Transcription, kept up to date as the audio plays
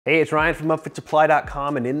Hey, it's Ryan from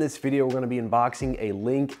upfitsupply.com, and in this video we're going to be unboxing a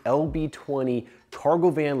Link LB20 cargo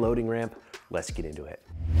van loading ramp. Let's get into it.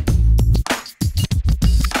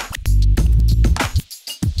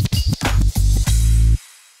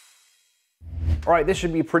 All right, this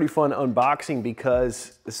should be a pretty fun unboxing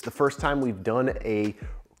because this is the first time we've done a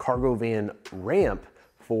cargo van ramp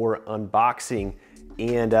for unboxing,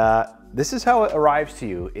 and this is how it arrives to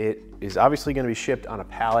you. It is obviously going to be shipped on a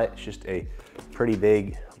pallet. It's just a pretty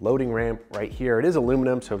big loading ramp right here. It is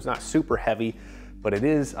aluminum, so it's not super heavy, but it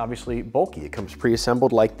is obviously bulky. It comes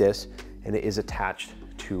pre-assembled like this, and it is attached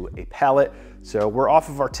to a pallet. So we're off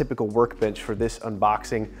of our typical workbench for this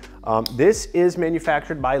unboxing. This is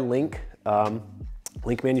manufactured by Link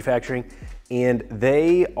Manufacturing, and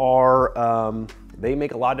they are, they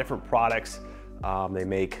make a lot of different products. They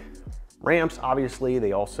make ramps, obviously.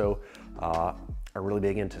 They also are really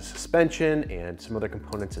big into suspension and some other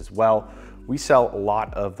components as well. We sell a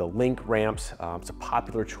lot of the Link ramps. It's a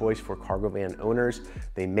popular choice for cargo van owners.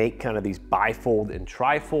 They make kind of these bifold and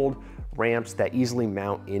trifold ramps that easily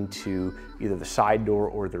mount into either the side door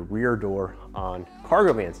or the rear door on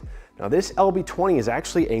cargo vans. Now this LB20 is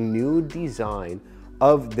actually a new design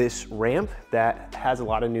of this ramp that has a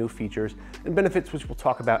lot of new features and benefits, which we'll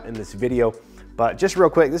talk about in this video. But just real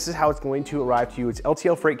quick, this is how it's going to arrive to you. It's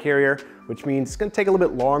LTL freight carrier, which means it's gonna take a little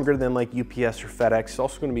bit longer than like UPS or FedEx. It's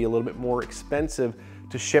also gonna be a little bit more expensive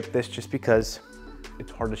to ship this just because it's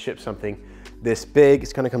hard to ship something this big.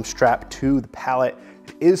 It's gonna come strapped to the pallet.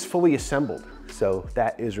 It is fully assembled, so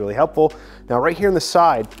that is really helpful. Now right here on the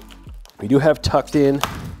side, we do have tucked in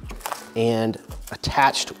and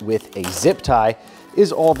attached with a zip tie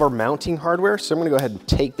is all of our mounting hardware. So I'm gonna go ahead and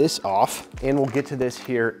take this off, and we'll get to this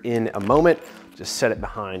here in a moment. Just set it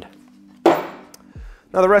behind.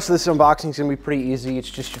 Now the rest of this unboxing is gonna be pretty easy. It's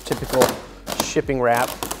just your typical shipping wrap.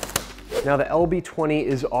 Now the LB20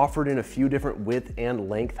 is offered in a few different width and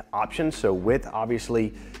length options. So width,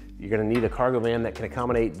 obviously, you're gonna need a cargo van that can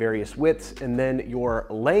accommodate various widths, and then your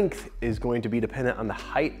length is going to be dependent on the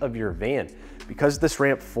height of your van. Because this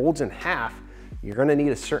ramp folds in half, you're gonna need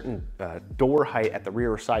a certain door height at the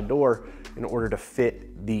rear or side door in order to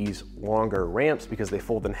fit these longer ramps. Because they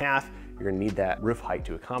fold in half, you're gonna need that roof height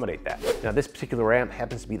to accommodate that. Now this particular ramp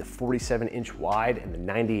happens to be the 47-inch wide and the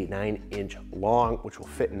 98.9-inch long, which will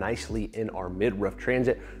fit nicely in our mid-roof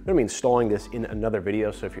transit. I'm gonna be installing this in another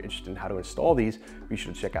video, so if you're interested in how to install these, be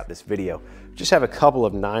sure to check out this video. Just have a couple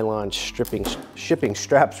of nylon shipping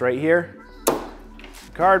straps right here.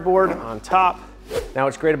 Cardboard on top. Now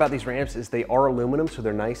what's great about these ramps is they are aluminum, so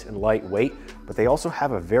they're nice and lightweight, but they also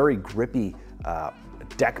have a very grippy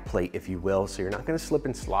deck plate, if you will, so you're not gonna slip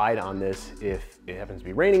and slide on this if it happens to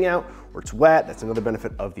be raining out or it's wet. That's another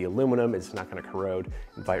benefit of the aluminum. It's not gonna corrode,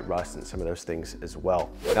 invite rust, and some of those things as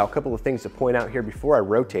well. Now a couple of things to point out here before I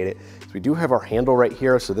rotate it is we do have our handle right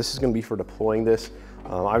here, so this is gonna be for deploying this.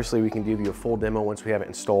 Obviously we can give you a full demo once we have it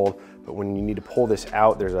installed, but when you need to pull this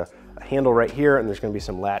out, there's a handle right here, and there's gonna be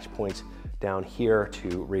some latch points down here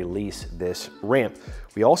to release this ramp.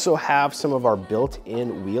 We also have some of our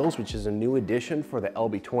built-in wheels, which is a new addition for the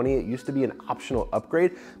LB20. It used to be an optional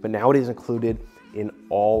upgrade, but now it is included in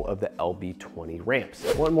all of the LB20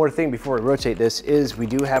 ramps. One more thing before we rotate this is we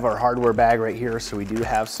do have our hardware bag right here. So we do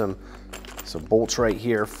have some bolts right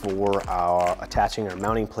here for attaching our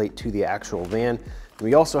mounting plate to the actual van.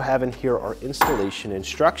 We also have in here our installation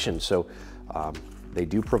instructions. So they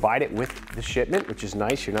do provide it with the shipment, which is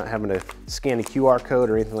nice. You're not having to scan a QR code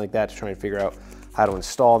or anything like that to try and figure out how to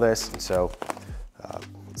install this. And so,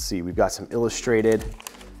 let's see, we've got some illustrated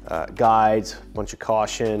guides, bunch of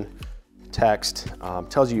caution, text,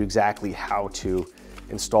 tells you exactly how to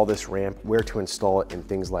install this ramp, where to install it, and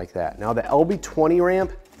things like that. Now the LB20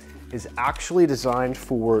 ramp is actually designed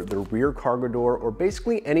for the rear cargo door, or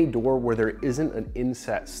basically any door where there isn't an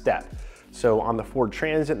inset step. So on the Ford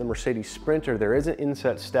Transit and the Mercedes Sprinter, there is an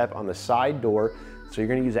inset step on the side door. So you're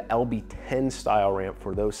gonna use an LB10 style ramp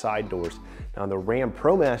for those side doors. Now the RAM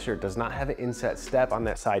ProMaster does not have an inset step on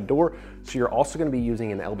that side door. So you're also gonna be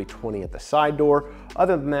using an LB20 at the side door.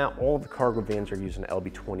 Other than that, all of the cargo vans are using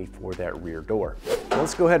LB20 for that rear door. Now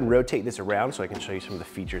let's go ahead and rotate this around so I can show you some of the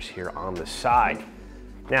features here on the side.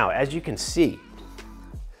 Now, as you can see,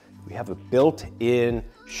 we have a built-in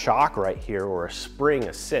shock right here, or a spring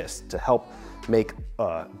assist, to help make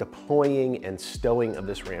deploying and stowing of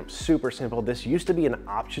this ramp super simple. This used to be an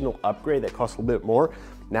optional upgrade that cost a little bit more.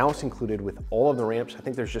 Now it's included with all of the ramps. I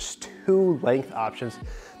think there's just 2 length options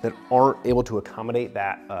that aren't able to accommodate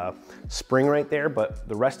that spring right there, but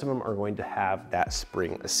the rest of them are going to have that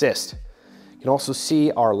spring assist. You can also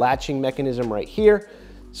see our latching mechanism right here.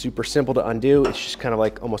 Super simple to undo. It's just kind of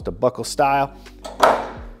like almost a buckle style.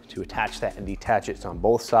 to attach that and detach it. It's on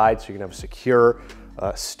both sides, so you can have a secure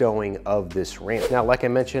stowing of this ramp. Now, like I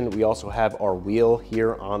mentioned, we also have our wheel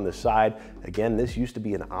here on the side. Again, this used to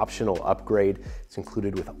be an optional upgrade. It's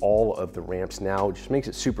included with all of the ramps now. It just makes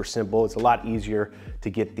it super simple. It's a lot easier to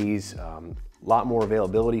get these, a lot more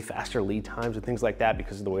availability, faster lead times and things like that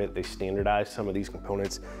because of the way that they standardize some of these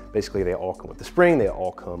components. Basically, they all come with the spring, they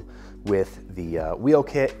all come with the wheel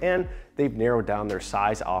kit, and they've narrowed down their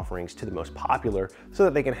size offerings to the most popular so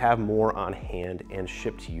that they can have more on hand and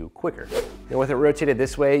ship to you quicker. And with it rotated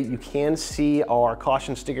this way, you can see our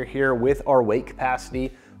caution sticker here with our weight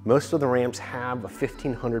capacity. Most of the ramps have a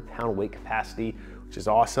 1,500 pound weight capacity, which is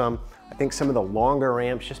awesome. I think some of the longer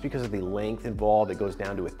ramps, just because of the length involved, it goes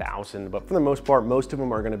down to 1,000, but for the most part, most of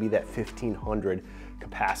them are gonna be that 1,500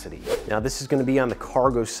 capacity. Now, this is gonna be on the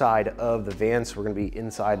cargo side of the van, so we're gonna be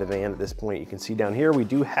inside the van at this point. You can see down here, we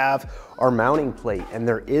do have our mounting plate, and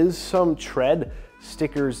there is some tread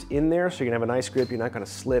stickers in there, so you're gonna have a nice grip. You're not gonna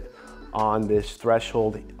slip on this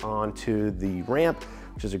threshold onto the ramp,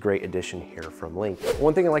 which is a great addition here from Link.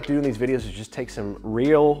 One thing I like to do in these videos is just take some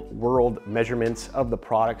real world measurements of the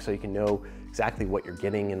product so you can know exactly what you're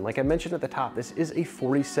getting. And like I mentioned at the top, this is a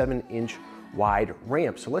 47-inch wide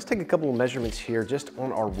ramp. So let's take a couple of measurements here just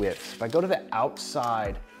on our width. If I go to the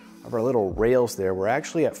outside of our little rails there, we're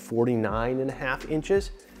actually at 49.5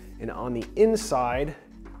 inches. And on the inside,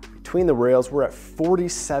 between the rails, we're at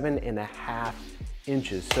 47.5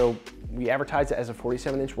 inches. So we advertise it as a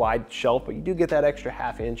 47-inch wide shelf, but you do get that extra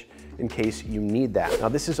 ½ inch in case you need that. Now,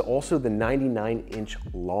 this is also the 99-inch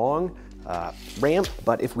long ramp,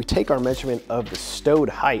 but if we take our measurement of the stowed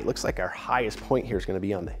height, looks like our highest point here is gonna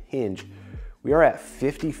be on the hinge. We are at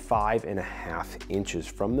 55.5 inches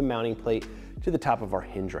from the mounting plate to the top of our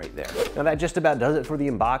hinge right there. Now, that just about does it for the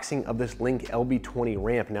unboxing of this Link LB20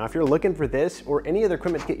 ramp. Now, if you're looking for this or any other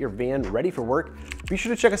equipment to get your van ready for work, be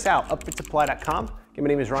sure to check us out, upfitsupply.com. My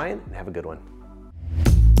name is Ryan, and have a good one.